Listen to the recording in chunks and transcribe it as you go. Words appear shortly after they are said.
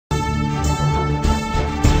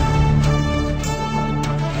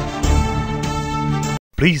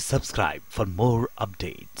Please subscribe for more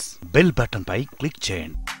updates. Bell button pi click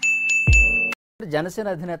చేయండి. జనసేన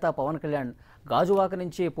అధినేత పవన్ కళ్యాణ్ గాజువాక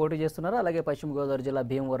నుంచి పోటీ చేస్తున్నారు. అలాగే పశ్చిమ గోదావరి జిల్లా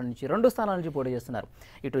భీమవరం నుంచి 2 స్థానాల నుంచి పోటీ చేస్తున్నారు.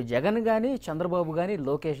 ఇటు జగన్ గాని చంద్రబాబు గాని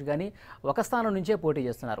లోకేష్ గాని ఒక స్థానం నుంచే పోటీ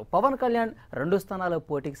చేస్తున్నారు. పవన్ కళ్యాణ్ 2 స్థానాల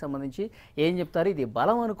పోటీకి సంబంధించి ఏం చెప్తారు? ఇది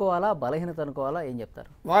బలం అనుకోవాలా, బలహీనత అనుకోవాలా, ఏం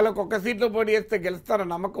చెప్తారు? వాళ్ళకు ఒక సీట్లో పోటీ చేస్తే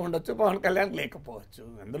గెలుస్తారని నమ్మకం ఉండొచ్చు, పవన్ కళ్యాణ్ లేకపోవచ్చు.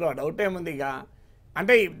 అందులో డౌట్ ఏముందిగా.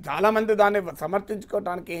 అంటే చాలామంది దాన్ని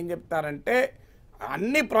సమర్థించుకోవడానికి ఏం చెప్తారంటే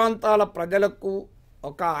అన్ని ప్రాంతాల ప్రజలకు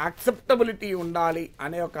ఒక యాక్సెప్టబిలిటీ ఉండాలి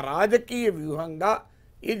అనే ఒక రాజకీయ వ్యూహంగా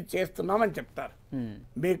ఇది చేస్తున్నామని చెప్తారు.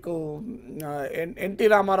 మీకు ఎన్టీ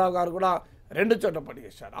రామారావు గారు కూడా 2 చోట్ల పోటీ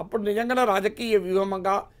చేశారు. అప్పుడు నిజంగానే రాజకీయ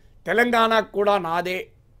వ్యూహంగా తెలంగాణకు కూడా నాదే,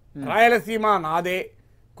 రాయలసీమ నాదే,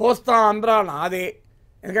 కోస్తా ఆంధ్ర నాదే,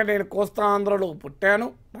 ఎందుకంటే నేను కోస్తా ఆంధ్రలో పుట్టాను,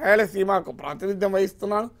 రాయలసీమకు ప్రాతినిధ్యం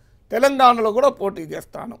వహిస్తున్నాను, తెలంగాణలో కూడా పోటీ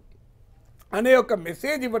చేస్తాను అనే ఒక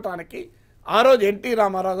మెసేజ్ ఇవ్వటానికి ఆ రోజు ఎన్టీ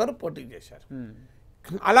రామారావు గారు పోటీ చేశారు.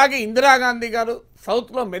 అలాగే ఇందిరాగాంధీ గారు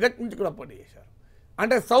సౌత్లో మెదక్ నుంచి కూడా పోటీ చేశారు.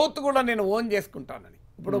 అంటే సౌత్ కూడా నేను ఓన్ చేసుకుంటానని.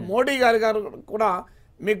 ఇప్పుడు మోడీ గారు కూడా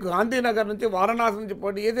మీకు గాంధీనగర్ నుంచి వారణాసి నుంచి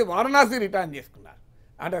పోటీ చేసి వారణాసి రిటర్న్ చేసుకున్నారు.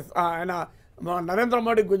 అంటే ఆయన నరేంద్ర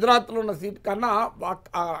మోడీ గుజరాత్లో ఉన్న సీట్ కన్నా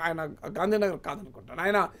ఆయన గాంధీనగర్ కాదనుకుంటాను,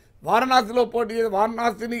 ఆయన వారణాసిలో పోటీ చేసి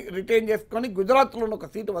వారణాసిని రిటైన్ చేసుకొని గుజరాత్లో ఉన్న ఒక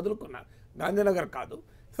సీటు వదులుకున్నారు, గాంధీనగర్ కాదు.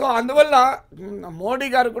 సో అందువల్ల మోడీ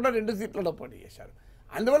గారు కూడా 2 సీట్లలో పోటీ చేశారు.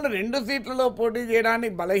 అందువల్ల 2 సీట్లలో పోటీ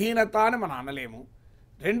చేయడానికి బలహీనత అని మనం అనలేము.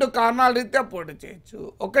 2 కారణాల రీత్యా పోటీ చేయొచ్చు.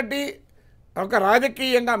 ఒకటి, ఒక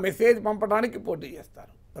రాజకీయంగా మెసేజ్ పంపడానికి పోటీ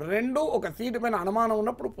చేస్తారు. 2, ఒక సీటు పైన అనుమానం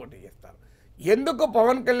ఉన్నప్పుడు పోటీ చేస్తారు. ఎందుకు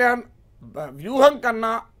పవన్ కళ్యాణ్ వ్యూహం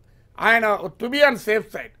కన్నా ఆయన to be on safe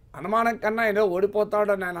side, అనుమానం కన్నా ఏదో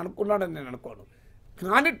ఓడిపోతాడని ఆయన అనుకున్నాడని నేను అనుకోను,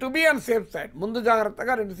 కానీ to be on safe side ముందు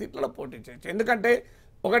జాగ్రత్తగా 2 సీట్లలో పోటీ చేయొచ్చు. ఎందుకంటే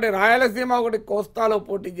ఒకటి రాయలసీమ, ఒకటి కోస్తాలో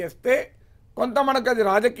పోటీ చేస్తే కొంత మనకు అది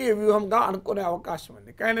రాజకీయ వ్యూహంగా అనుకునే అవకాశం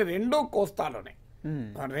ఉంది. కానీ 2 కోస్తాలోనే,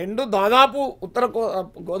 2 దాదాపు ఉత్తర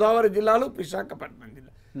గోదావరి జిల్లాలు, విశాఖపట్నం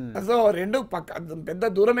జిల్లా. సో 2 పెద్ద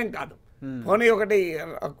దూరమేం కాదు. పోనీ ఒకటి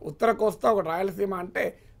ఉత్తర కోస్తా, ఒకటి రాయలసీమ అంటే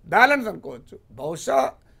బ్యాలెన్స్ అనుకోవచ్చు. బహుశా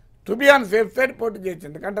to be on safe side పోటీ చేయొచ్చు.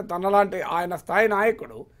 ఎందుకంటే తనలాంటి ఆయన స్థాయి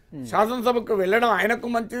నాయకుడు శాసనసభకు వెళ్ళడం ఆయనకు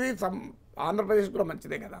మంచిది, ఆంధ్రప్రదేశ్ కూడా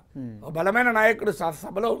మంచిదే కదా. బలమైన నాయకుడు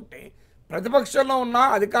సభలో ఉంటే ప్రతిపక్షంలో ఉన్నా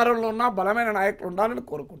అధికారంలో ఉన్నా బలమైన నాయకులు ఉండాలని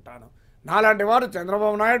కోరుకుంటాను. నాలాంటి వారు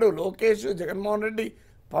చంద్రబాబు నాయుడు, లోకేష్, జగన్మోహన్ రెడ్డి,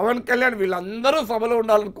 పవన్ కళ్యాణ్ వీళ్ళందరూ సభలో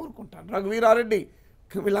ఉండాలని కోరుకుంటాను. రఘువీరారెడ్డి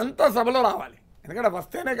వీళ్ళంతా సభలో రావాలి. ఎందుకంటే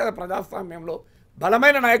వస్తేనే కదా ప్రజాస్వామ్యంలో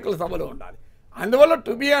బలమైన నాయకులు సభలో ఉండాలి. అందువల్ల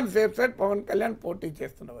to be on safe side Pawan Kalyan పోటీ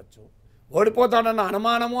చేస్తుండవచ్చు. ఓడిపోతాడన్న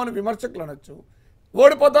అనుమానము అని విమర్శకులు అనొచ్చు.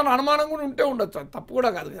 ఓడిపోతాడన్న అనుమానం కూడా ఉంటే ఉండొచ్చు, అది తప్పు కూడా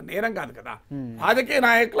కాదు కదా, నేరం కాదు కదా. రాజకీయ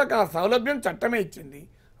నాయకులకు ఆ సౌలభ్యం చట్టమే ఇచ్చింది.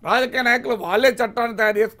 రాజకీయ నాయకులు వాళ్ళే చట్టాన్ని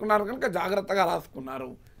తయారు చేసుకున్నారు కనుక జాగ్రత్తగా రాసుకున్నారు.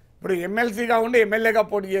 ఇప్పుడు ఎమ్మెల్సీగా ఉండి ఎమ్మెల్యేగా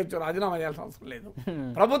పోటీ చేయొచ్చు, రాజీనామా చేయాల్సిన అవసరం లేదు.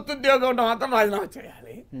 ప్రభుత్వ ఉద్యోగం ఉంటే మాత్రం రాజీనామా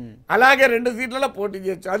చేయాలి. అలాగే 2 సీట్లలో పోటీ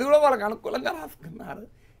చేయొచ్చు, అది కూడా వాళ్ళకి అనుకూలంగా రాసుకున్నారు.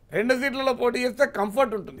 2 సీట్లలో పోటీ చేస్తే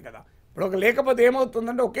కంఫర్ట్ ఉంటుంది కదా. ఇప్పుడు లేకపోతే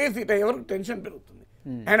ఏమవుతుందంటే ఒకే సీట్ ఎవరికి టెన్షన్ పెరుగుతుంది.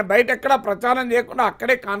 ఆయన బయట ఎక్కడా ప్రచారం చేయకుండా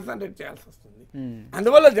అక్కడే కాన్సన్ట్రేట్ చేయాల్సి వస్తుంది.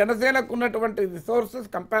 అందువల్ల జనసేనకు ఉన్నటువంటి రిసోర్సెస్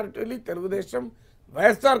కంపారిటివ్లీ తెలుగుదేశం,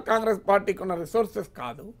 వైఎస్ఆర్ కాంగ్రెస్ పార్టీకి ఉన్న రిసోర్సెస్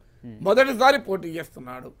కాదు. మొదటిసారి పోటీ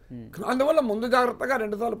చేస్తున్నాడు. అందువల్ల ముందు జాగ్రత్తగా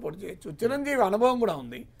 2 సార్లు పోటీ చేయొచ్చు. చిరంజీవి అనుభవం కూడా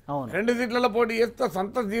ఉంది. 2 సీట్లలో పోటీ చేస్తే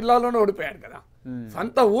సొంత జిల్లాలోనే ఓడిపోయాడు కదా,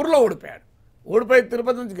 సొంత ఊర్లో ఓడిపోయాడు, ఓడిపోయి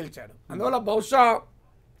తిరుపతి నుంచి గెలిచాడు. అందువల్ల బహుశా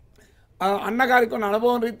అన్నగారికి ఉన్న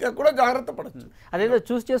అనుభవం రీత్యా కూడా జాగ్రత్త పడచ్చు. అదేదో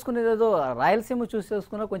చూస్ చేసుకునేదేదో రాయలసీమ చూస్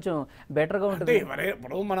చేసుకున్నా కొంచెం బెటర్గా ఉంటుంది.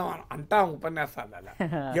 ఇప్పుడు మనం అంటాం ఉపన్యాసాలలో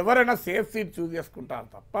ఎవరైనా సేఫ్ సీట్ చూస్ చేసుకుంటారు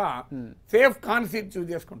తప్ప సేఫ్ కాన్ సీట్ చూస్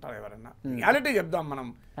చేసుకుంటారు ఎవరైనా. రియాలిటీ చెప్దాం మనం.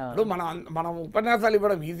 ఇప్పుడు మనం ఉపన్యాసాలు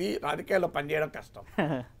ఇవ్వడం ఈజీ, రాజకీయాల్లో పనిచేయడం కష్టం.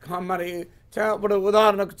 మరి ఇప్పుడు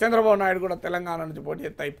ఉదాహరణకు చంద్రబాబు నాయుడు కూడా తెలంగాణ నుంచి పోటీ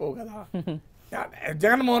చేస్తే అయిపోవు కదా.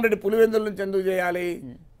 జగన్మోహన్ రెడ్డి పులివెందుల నుంచి ఎందుకు చేయాలి,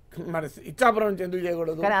 మరి ఇచ్చాపురం నుంచి ఎందుకు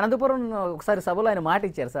చేయకూడదు? కానీ అనంతపురం ఒకసారి సభలో ఆయన మాట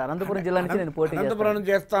ఇచ్చారు సార్, అనంతపురం జిల్లా నుంచి నేను పోటీ అనంతపురం నుంచి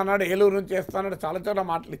చేస్తాడు, ఏలూరు నుంచి చేస్తాడు, చాలా చోట్ల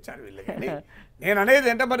మాటలు ఇచ్చారు వీళ్ళు. కానీ నేను అనేది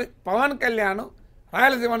అంటే మరి పవన్ కళ్యాణ్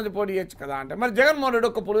రాయలసీమ నుంచి పోటీ చేయొచ్చు కదా. అంటే మరి జగన్మోహన్ రెడ్డి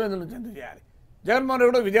ఒక పులివెందుల నుంచి ఎందుకు చేయాలి? జగన్మోహన్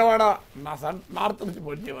రెడ్డి విజయవాడ నార్త్ నుంచి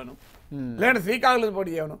పోటీ చేయను, లేదంటే శ్రీకాకుళం నుంచి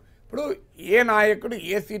పోటీ చేయను. ఇప్పుడు ఏ నాయకుడు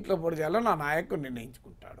ఏ సీట్లో పోటీ చేయాలో నా నాయకుడు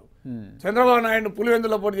నిర్ణయించుకుంటాడు. చంద్రబాబు నాయుడు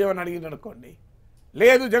పులివెందులో పోటీ చేయమని అడిగింది అనుకోండి,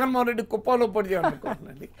 లేదు జగన్మోహన్ రెడ్డి కుప్పంలో పోటీ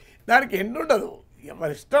చేయాలనుకోండి, దానికి ఉండదు.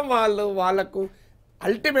 ఎవరి ఇష్టం వాళ్ళకు.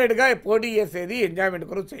 అల్టిమేట్గా పోటీ చేసేది ఎంజాయ్మెంట్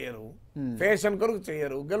కొరకు చేయరు, ఫ్యాషన్ కొరకు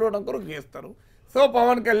చేయరు, గెలవడం కొరకు చేస్తారు. సో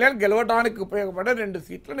పవన్ కళ్యాణ్ గెలవడానికి ఉపయోగపడే 2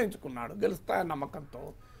 సీట్లను ఎంచుకున్నాడు, గెలుస్తాయన్న నమ్మకంతో.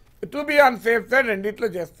 To be on safe side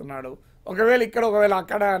 2 చేస్తున్నాడు. ఒకవేళ ఇక్కడ ఒకవేళ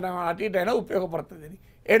అక్కడ అటు ఇటు అయినా ఉపయోగపడుతుంది.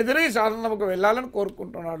 ఎటు తిరిగి శాసనసభకు వెళ్ళాలని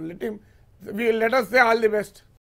కోరుకుంటున్నాడు. Let us say all the best.